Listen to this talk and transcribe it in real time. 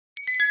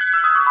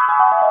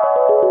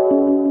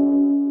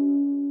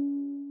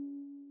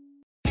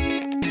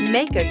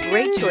Make a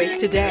great choice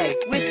today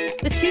with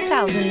the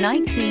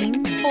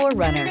 2019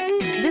 4Runner.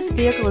 This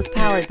vehicle is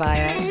powered by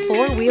a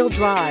 4-wheel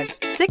drive,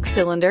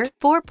 6-cylinder,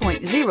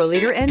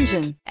 4.0-liter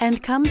engine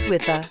and comes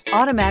with an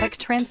automatic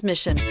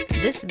transmission.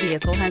 This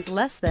vehicle has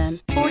less than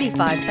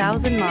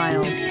 45,000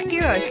 miles.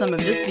 Here are some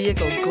of this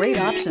vehicle's great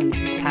options: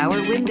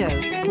 power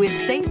windows with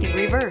safety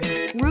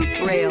reverse,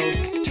 roof rails,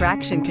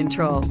 traction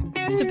control,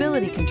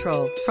 stability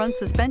control, front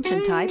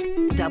suspension type,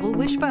 double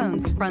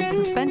wishbones, front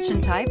suspension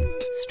type,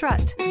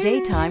 strut,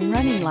 daytime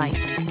running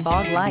lights,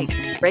 fog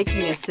lights,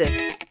 braking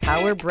assist,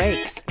 power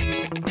brakes.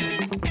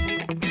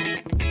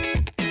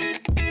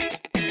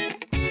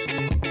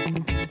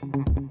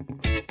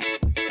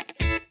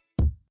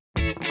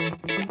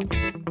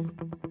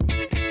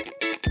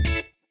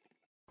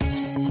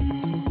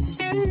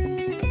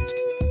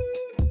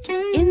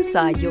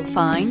 Inside you'll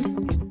find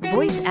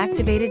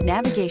voice-activated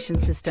navigation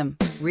system,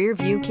 rear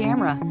view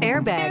camera,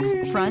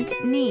 airbags, front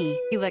knee,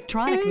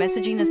 electronic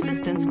messaging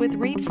assistance with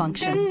read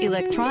function,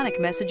 electronic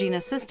messaging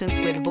assistance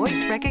with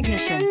voice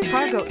recognition,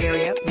 cargo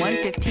area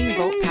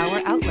 115-volt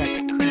power outlet,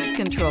 cruise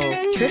control,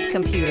 trip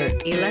computer,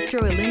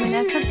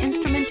 electroluminescent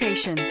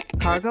instrumentation,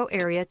 cargo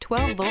area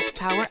 12-volt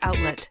power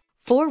outlet.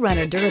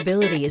 4Runner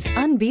durability is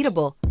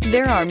unbeatable.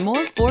 There are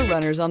more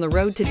 4Runners on the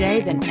road today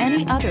than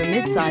any other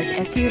midsize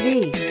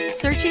SUV.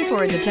 Searching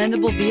for a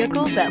dependable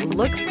vehicle that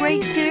looks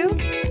great too?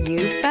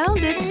 You found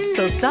it,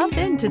 so stop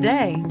in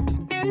today.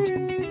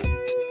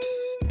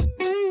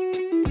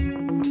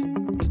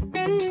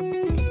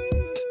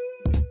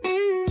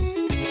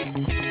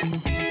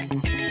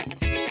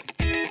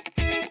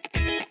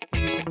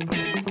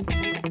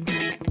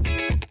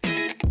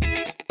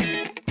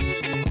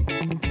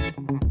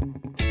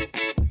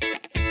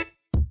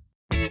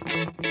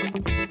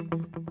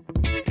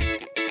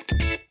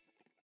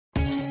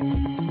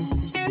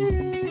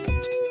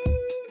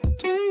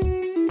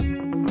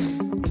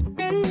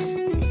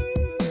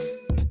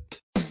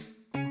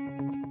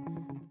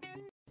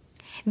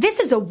 This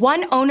is a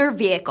one-owner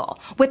vehicle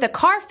with a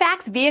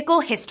Carfax Vehicle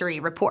History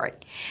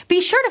Report.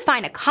 Be sure to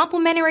find a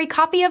complimentary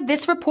copy of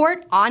this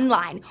report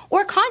online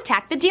or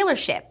contact the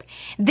dealership.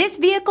 This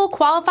vehicle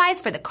qualifies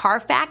for the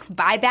Carfax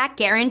Buyback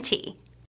Guarantee.